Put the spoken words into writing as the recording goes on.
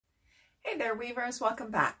Hey there, weavers,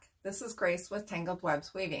 welcome back. This is Grace with Tangled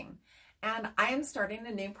Webs Weaving, and I am starting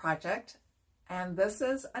a new project, and this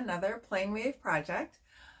is another plain weave project.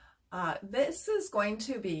 This is going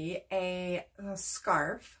to be a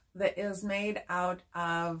scarf that is made out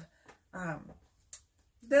of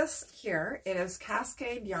this here. It is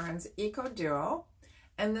Cascade Yarns Eco Duo,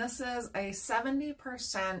 and this is a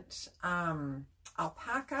 70%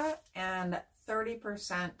 alpaca and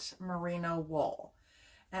 30% merino wool.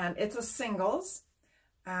 And it's a singles,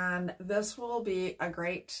 and this will be a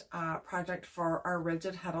great project for our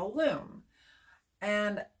rigid heddle loom.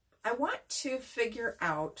 And I want to figure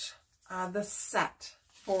out the set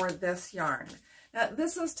for this yarn. Now,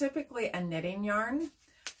 this is typically a knitting yarn,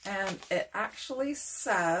 and it actually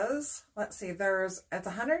says, let's see, it's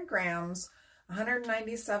 100 grams,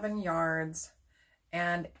 197 yards,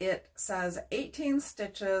 and it says 18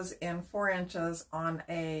 stitches in 4 inches on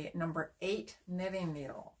a number 8 knitting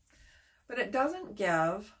needle. But it doesn't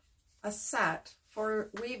give a set for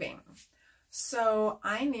weaving. So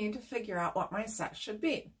I need to figure out what my set should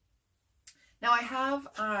be. Now I have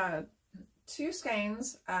 2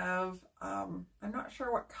 skeins of, I'm not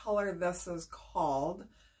sure what color this is called.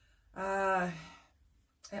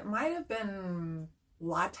 It might have been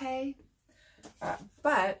latte,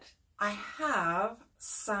 but I have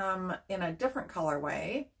some in a different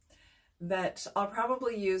colorway that I'll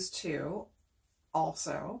probably use too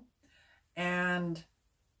also. And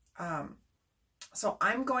so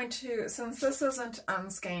I'm going to, since this isn't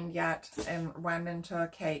unskeined yet and went into a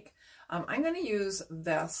cake, I'm going to use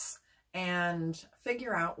this and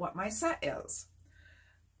figure out what my set is.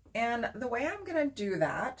 And the way I'm going to do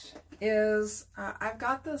that is I've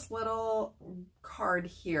got this little card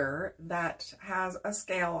here that has a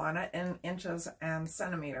scale on it in inches and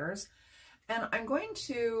centimeters. And I'm going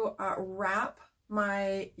to wrap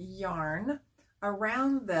my yarn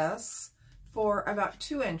around this for about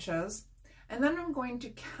 2 inches. And then I'm going to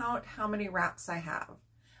count how many wraps I have.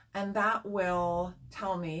 And that will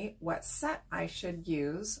tell me what set I should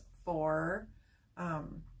use for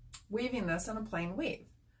weaving this in a plain weave.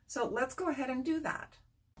 So let's go ahead and do that.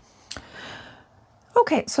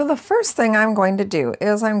 Okay, so the first thing I'm going to do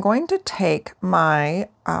is I'm going to take my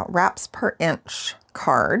wraps per inch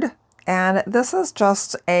card, and this is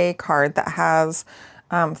just a card that has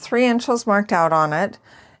 3 inches marked out on it.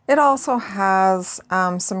 It also has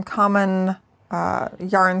some common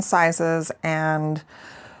yarn sizes and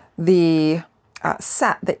the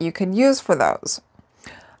set that you could use for those.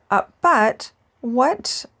 But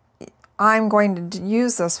what I'm going to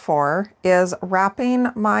use this for is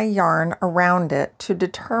wrapping my yarn around it to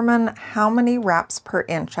determine how many wraps per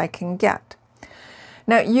inch I can get.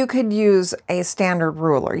 Now you could use a standard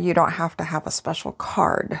ruler. You don't have to have a special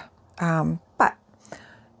card, but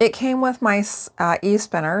it came with my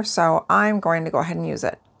e-spinner, so I'm going to go ahead and use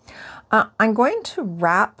it. I'm going to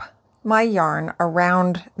wrap my yarn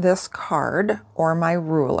around this card or my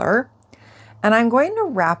ruler, and I'm going to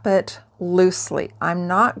wrap it loosely. I'm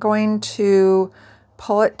not going to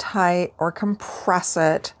pull it tight or compress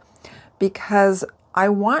it because I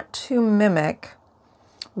want to mimic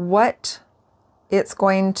what it's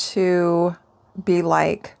going to be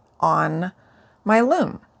like on my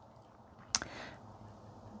loom.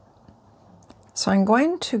 So I'm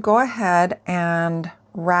going to go ahead and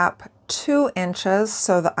wrap 2 inches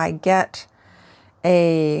so that I get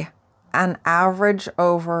an average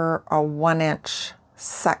over a 1 inch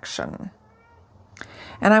section.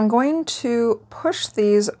 And I'm going to push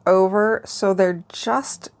these over so they're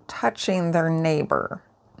just touching their neighbor.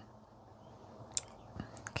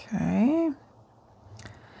 Okay.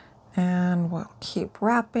 And we'll keep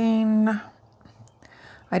wrapping.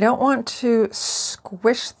 I don't want to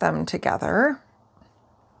squish them together.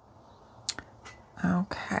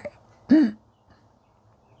 Okay. All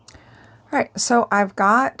right, so I've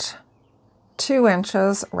got 2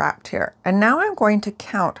 inches wrapped here. And now I'm going to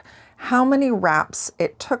count how many wraps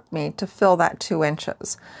it took me to fill that 2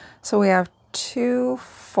 inches. So we have 2,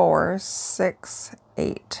 4, 6,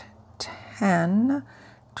 8, 10,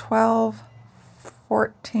 12,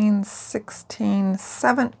 14, 16,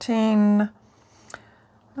 17,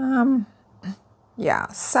 yeah,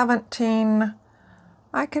 17.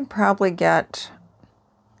 I could probably get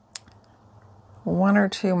 1 or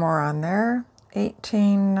 2 more on there.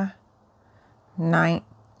 18, 9,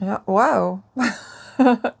 whoa,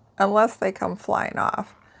 unless they come flying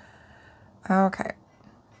off. Okay.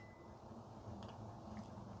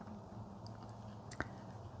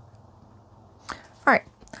 All right,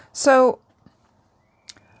 so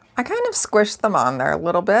I kind of squished them on there a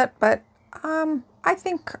little bit, but I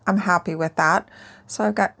think I'm happy with that. So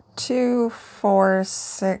I've got 2, 4,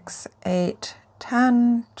 6, 8,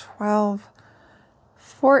 10, 12,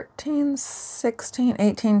 14, 16,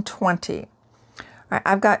 18, 20. All right,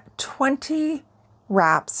 I've got 20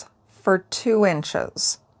 wraps for 2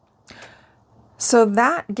 inches. So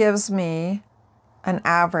that gives me an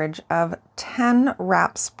average of 10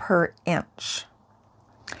 wraps per inch.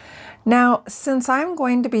 Now, since I'm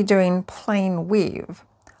going to be doing plain weave,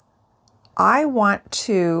 I want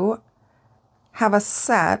to have a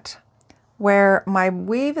set where my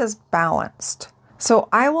weave is balanced. So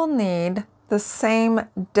I will need the same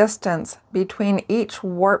distance between each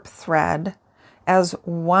warp thread as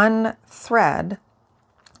one thread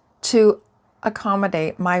to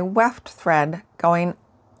accommodate my weft thread going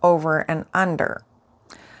over and under.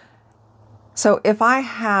 So if I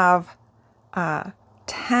have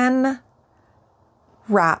 10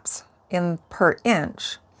 wraps per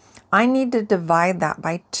inch, I need to divide that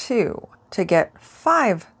by 2 to get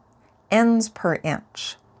 5 ends per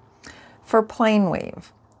inch for plain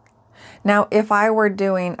weave. Now, if I were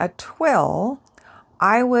doing a twill,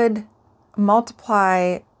 I would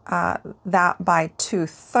multiply that by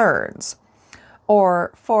 2/3,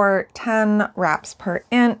 or for 10 wraps per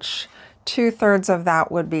inch, 2/3 of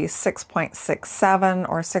that would be 6.67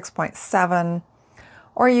 or 6.7,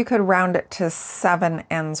 or you could round it to 7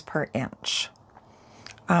 ends per inch.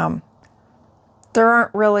 There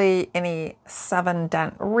aren't really any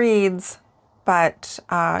 7-dent reeds, but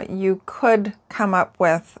you could come up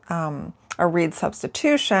with a reed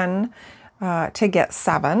substitution to get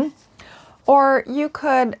 7, or you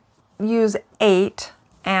could use 8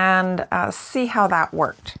 and see how that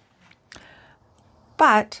worked.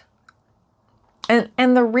 But,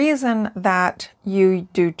 and the reason that you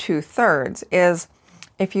do 2/3 is,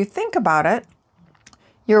 if you think about it,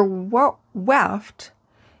 your weft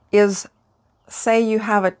is, say you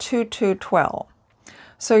have a 2-2 twill.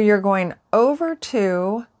 So you're going over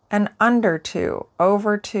 2 and under 2,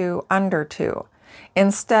 over 2, under 2,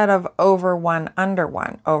 instead of over 1, under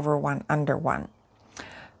 1, over 1, under 1.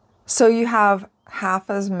 So you have half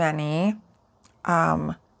as many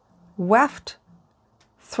weft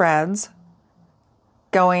threads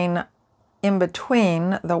going in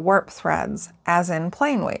between the warp threads as in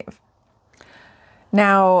plain weave.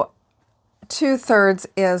 Now, 2/3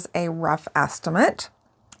 is a rough estimate,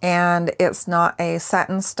 and it's not a set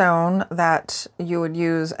in stone that you would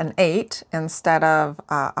use an 8 instead of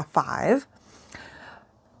a 5.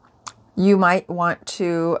 You might want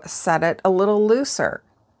to set it a little looser,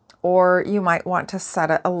 or you might want to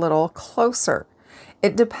set it a little closer.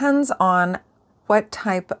 It depends on what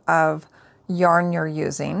type of yarn you're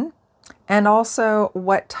using, and also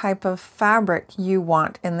what type of fabric you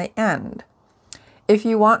want in the end. If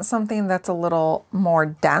you want something that's a little more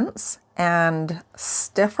dense and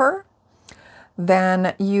stiffer,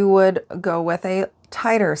 then you would go with a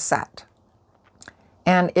tighter set.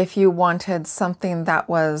 And if you wanted something that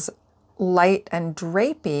was light and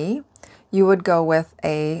drapey, you would go with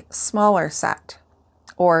a smaller set,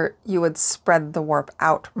 or you would spread the warp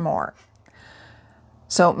out more.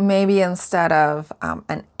 So maybe instead of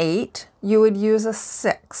an 8, you would use a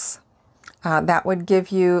 6. That would give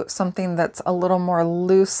you something that's a little more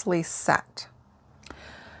loosely set.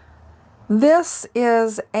 This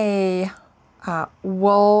is a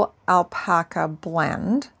wool alpaca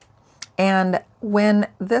blend, and when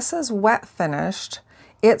this is wet finished,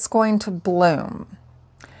 it's going to bloom.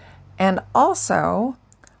 And also,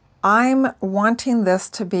 I'm wanting this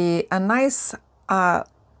to be a nice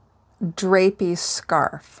drapey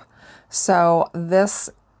scarf. So this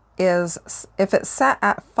is, if it's set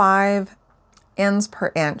at 5 ends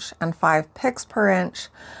per inch and 5 picks per inch,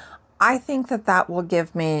 I think that that will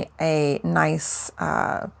give me a nice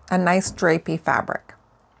drapey fabric.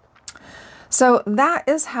 So that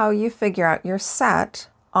is how you figure out your set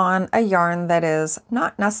on a yarn that is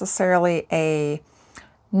not necessarily a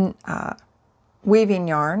weaving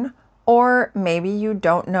yarn, or maybe you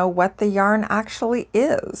don't know what the yarn actually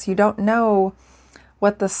is. You don't know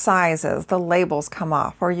what the size is, the labels come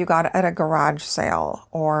off, or you got it at a garage sale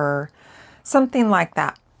or something like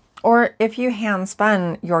that. Or if you hand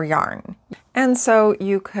spun your yarn. And so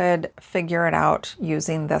you could figure it out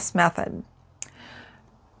using this method.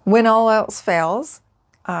 When all else fails,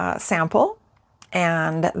 sample,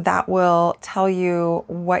 and that will tell you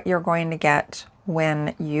what you're going to get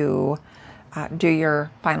when you do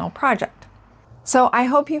your final project. So I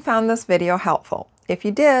hope you found this video helpful. If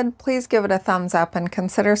you did, please give it a thumbs up and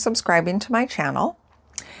consider subscribing to my channel.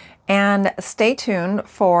 And stay tuned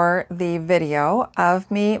for the video of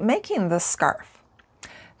me making this scarf.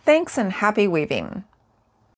 Thanks and happy weaving!